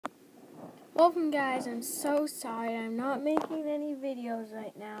Welcome guys, I'm so sorry I'm not making any videos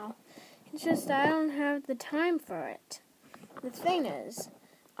right now. It's just I don't have the time for it. The thing is,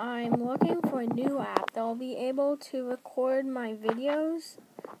 I'm looking for a new app that will be able to record my videos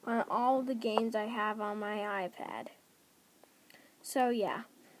on all the games I have on my iPad. So yeah,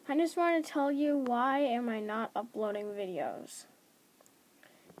 I just want to tell you why am I not uploading videos.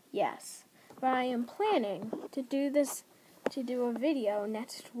 Yes, but I am planning to do a video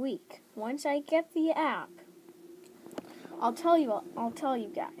next week. Once I get the app, I'll tell you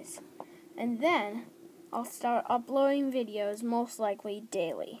guys. And then I'll start uploading videos most likely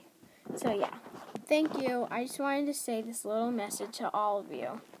daily. So yeah. Thank you. I just wanted to say this little message to all of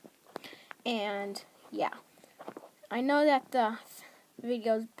you. And yeah. I know that the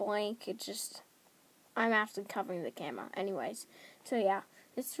video's blank. I'm actually covering the camera. Anyways. So yeah.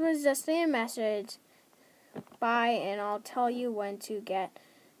 This was just a message. Bye, and I'll tell you when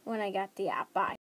I get the app. Bye.